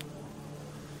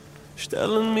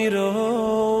stellen mir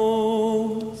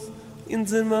aus in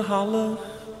seine Halle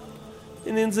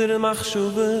in unsere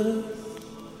Machschuwe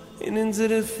in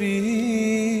unsere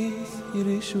Fies,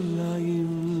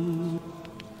 Jerusalem.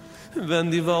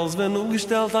 Wenn die Wals werden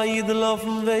umgestellt an jeder auf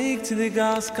dem Weg zu den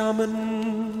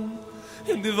Gaskammern,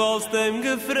 in die Wals dem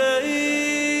gefreit,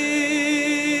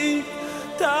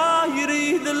 da ihr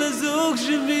Idele sucht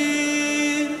schon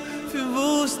mir, für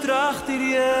wo's tracht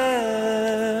ihr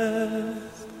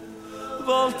jetzt,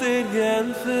 wollt ihr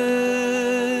kämpfen,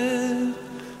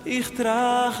 ich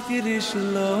tracht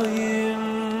Jerusalem,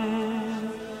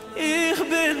 ich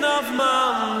bin auf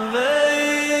meinem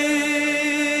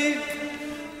Weg,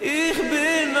 ich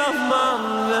bin auf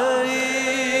meinem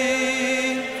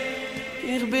Weg,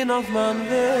 ich bin auf meinem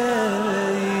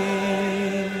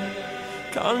Weg,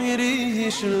 kann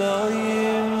Jerusalem.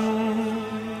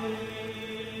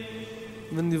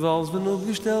 Wenn die Wals werden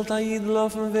aufgestellt, an jeden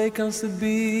auf dem Weg kannst du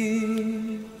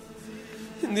bieten,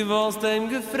 in die Wals dem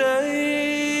gefreit,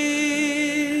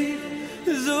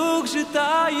 zoek je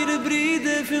taaiere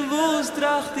Brüder, für wo's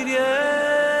tracht ihr jetzt,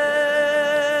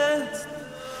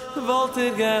 wollt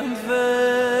ihr kämpfen,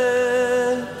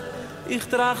 ich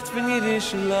tracht von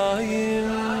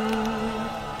Jerusalem.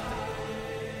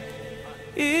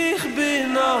 Ich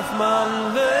bin auf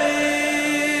meinem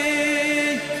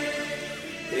Weg,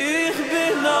 ich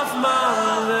bin auf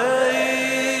meinem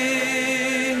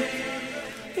Weg,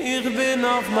 ich bin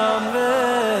auf meinem Weg,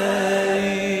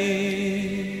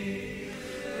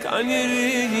 kann Jerusalem.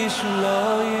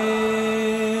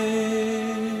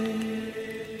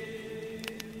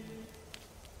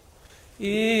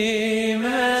 Im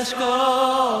Eschkoche,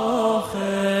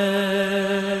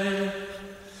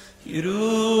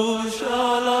 Jerusalem,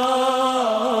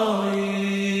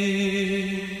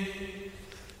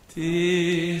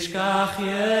 Tishkach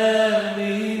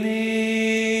Yemini,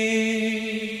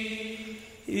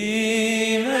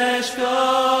 Im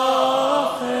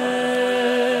Eschkoche,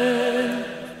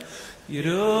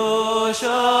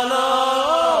 Jerusalem,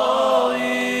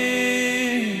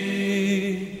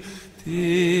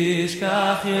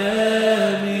 Tishkach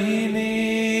Yemini,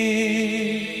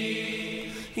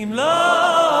 Im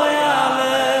Lo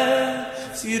Yale,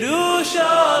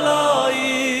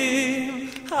 Yerushalayim,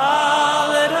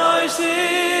 Alle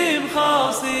Roshim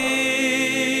Chosim,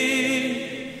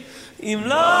 Im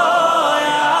Lo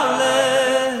Yale,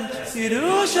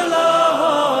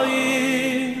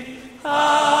 Yerushalayim,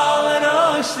 Alle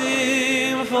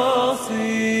Roshim Chosim,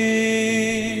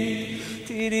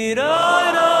 Tirirai,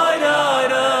 rai, rai,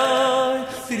 rai,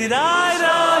 Tirirai,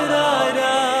 rai, rai,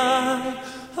 rai,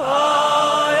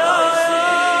 Ay,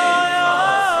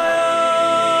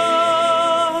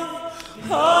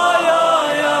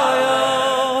 ay, ay, ay, ay, ay,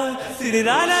 ay, Tirirai,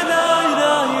 rai, rai,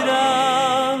 rai,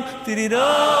 rai,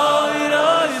 Tirirai, rai,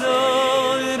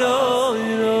 rai,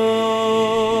 rai,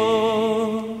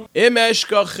 rai. Im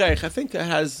Eshkachech. I think that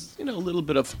has a little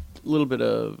bit of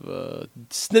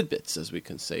snippets, as we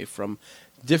can say, from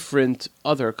different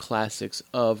other classics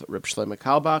of Reb Shlomo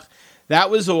Carlebach. That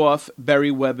was off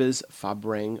Barry Weber's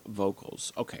Fabrang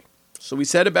vocals. Okay, so we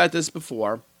said about this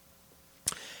before,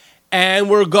 and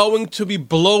we're going to be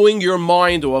blowing your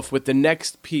mind off with the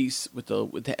next piece, with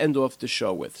the end off the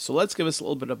show with. So let's give us a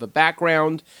little bit of a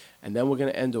background, and then we're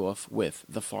going to end off with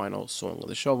the final song of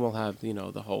the show. We'll have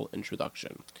the whole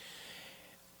introduction.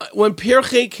 When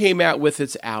Pirchei came out with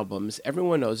its albums,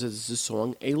 everyone knows it's the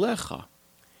song Eilecha.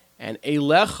 And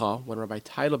Eilecha, when Rabbi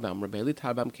Eli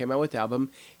Teitelbaum came out with the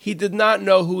album, he did not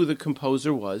know who the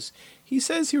composer was. He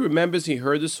says he remembers he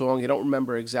heard the song. He don't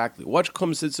remember exactly what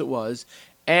kumsitz it was,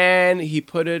 and he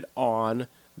put it on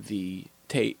the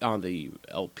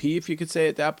LP, if you could say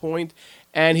at that point,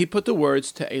 and he put the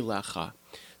words to Eilecha.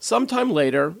 Sometime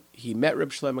later, he met Reb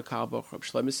Shlomo Carlebach. Reb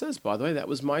Shlomo says, by the way, that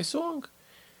was my song.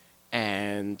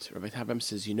 And Rabbi Teitelbaum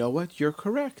says, you know what? You're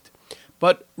correct.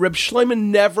 But Reb Shlomo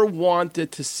never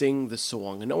wanted to sing the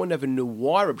song. And no one ever knew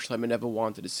why Reb Shlomo never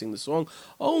wanted to sing the song.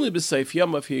 Only b'Seif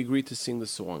Yamav he agreed to sing the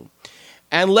song.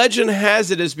 And legend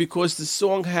has it is because the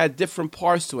song had different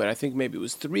parts to it. I think maybe it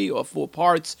was 3 or 4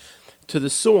 parts to the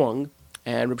song.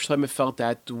 And Reb Shlomo felt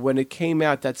that when it came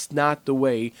out, that's not the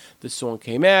way the song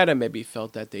came out. And maybe he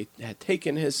felt that they had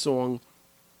taken his song,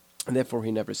 and therefore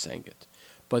he never sang it.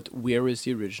 But where is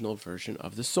the original version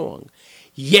of the song?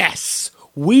 Yes,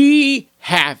 we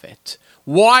have it.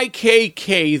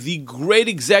 YKK, the great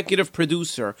executive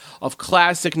producer of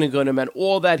classic Niggunim and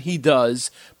all that he does.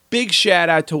 Big shout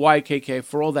out to YKK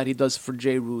for all that he does for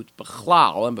JRoot,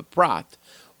 Bechlal and Beprat.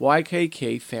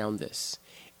 YKK found this.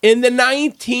 In the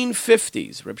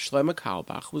 1950s, Reb Shlomo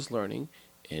Carlebach was learning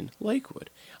in Lakewood.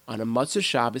 On a Matzah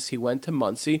Shabbos, he went to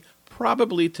Monsey,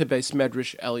 probably to Beis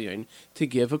Medrash Elyon, to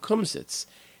give a kumsitz.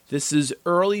 This is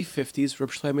early 50s. Reb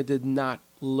Shlomo did not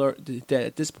that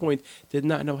at this point did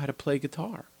not know how to play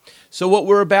guitar. So what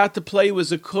we're about to play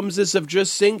was a kumzis of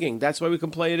just singing. That's why we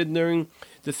can play it during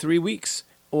the 3 weeks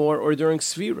or during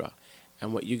Sefira.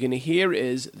 And what you're going to hear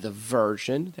is the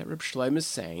version that Reb Shlomo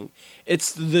sang.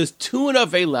 It's the tune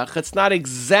of Eilecha. It's not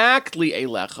exactly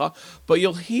Eilecha, but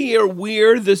you'll hear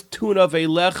where this tune of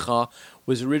Eilecha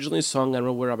was originally sung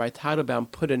and where Rabbi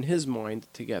Teitelbaum put in his mind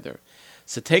together.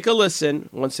 So take a listen.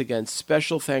 Once again,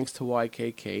 special thanks to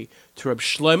YKK, to Reb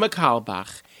Shlomo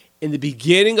Carlebach, in the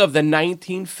beginning of the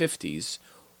 1950s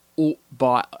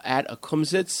at a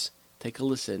kumzitz. Take a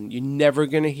listen. You're never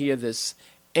going to hear this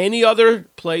any other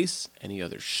place, any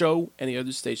other show, any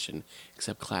other station,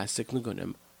 except Classic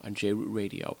Niggunim on JRoot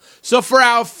Radio. So for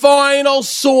our final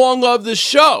song of the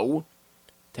show,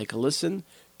 take a listen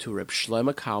to Reb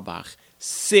Shlomo Carlebach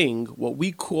sing what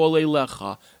we call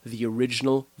Eilecha, the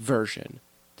original version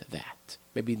to that.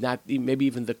 Maybe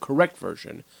even the correct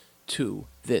version to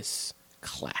this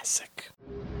classic.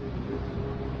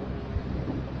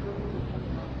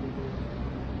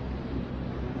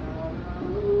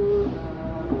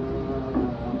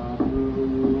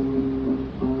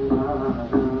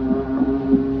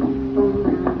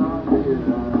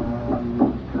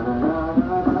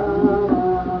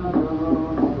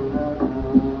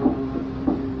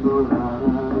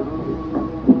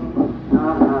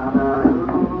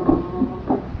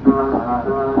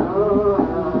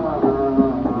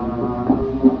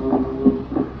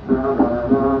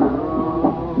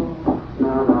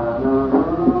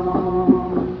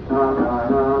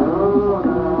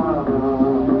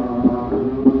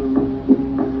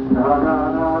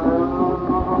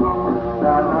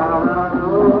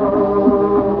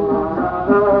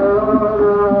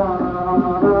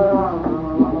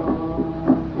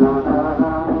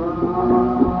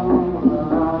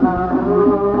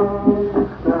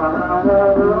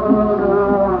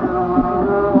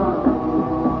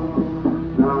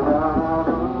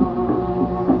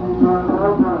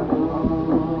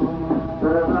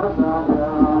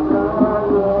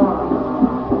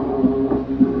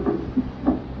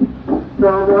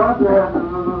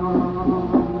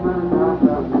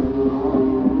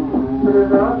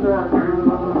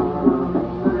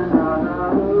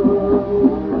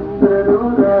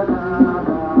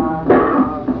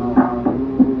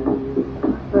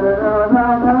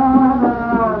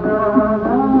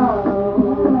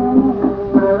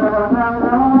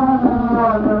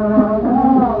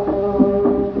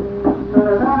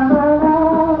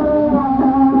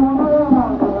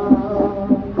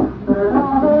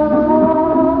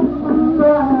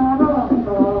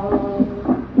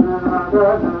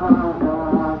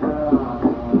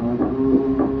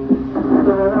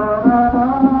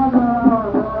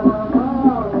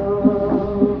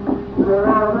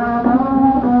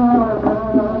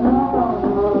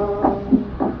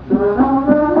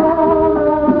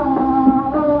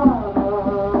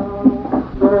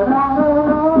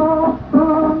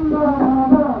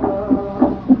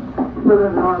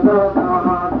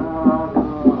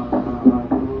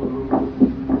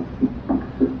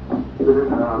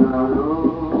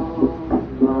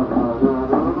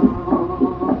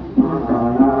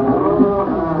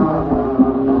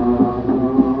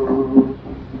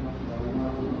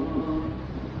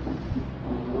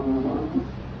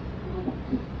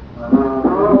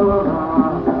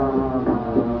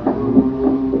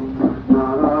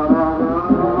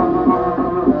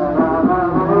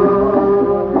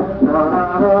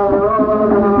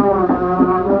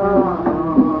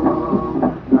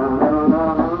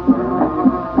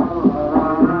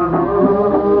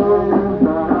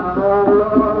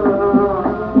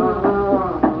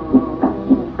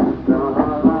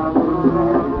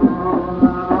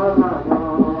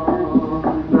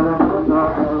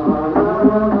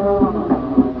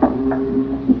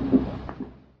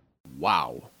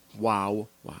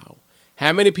 Wow.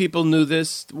 How many people knew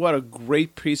this? What a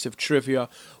great piece of trivia.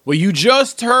 What you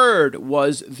just heard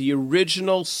was the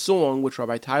original song which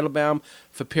Rabbi Teitelbaum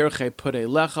for Pirchei Pudei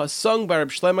Lecha sung by Reb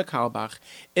Shlomo Carlebach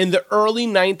in the early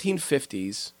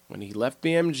 1950s when he left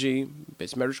BMG,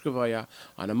 Beis Medrash Gavoya,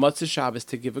 on a Motzei Shabbos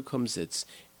to give a kumzitz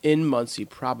in Monsey,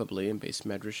 probably in Beis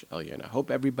Medrash Elyon. I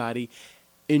hope everybody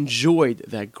enjoyed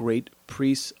that great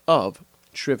piece of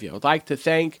trivia. I'd like to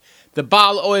thank the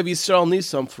Baal Oev Yisrael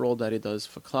Nisam for all that he does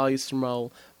for Klal Yisrael,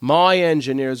 my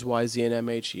engineers YZ and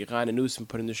MH, Yiran and Newsom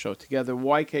putting the show together,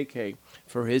 YKK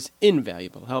for his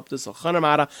invaluable help. This is Elchanan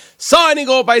Mata signing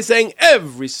off by saying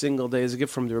every single day is a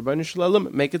gift from the Rebbeinu Shalom.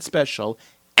 Make it special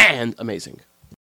and amazing.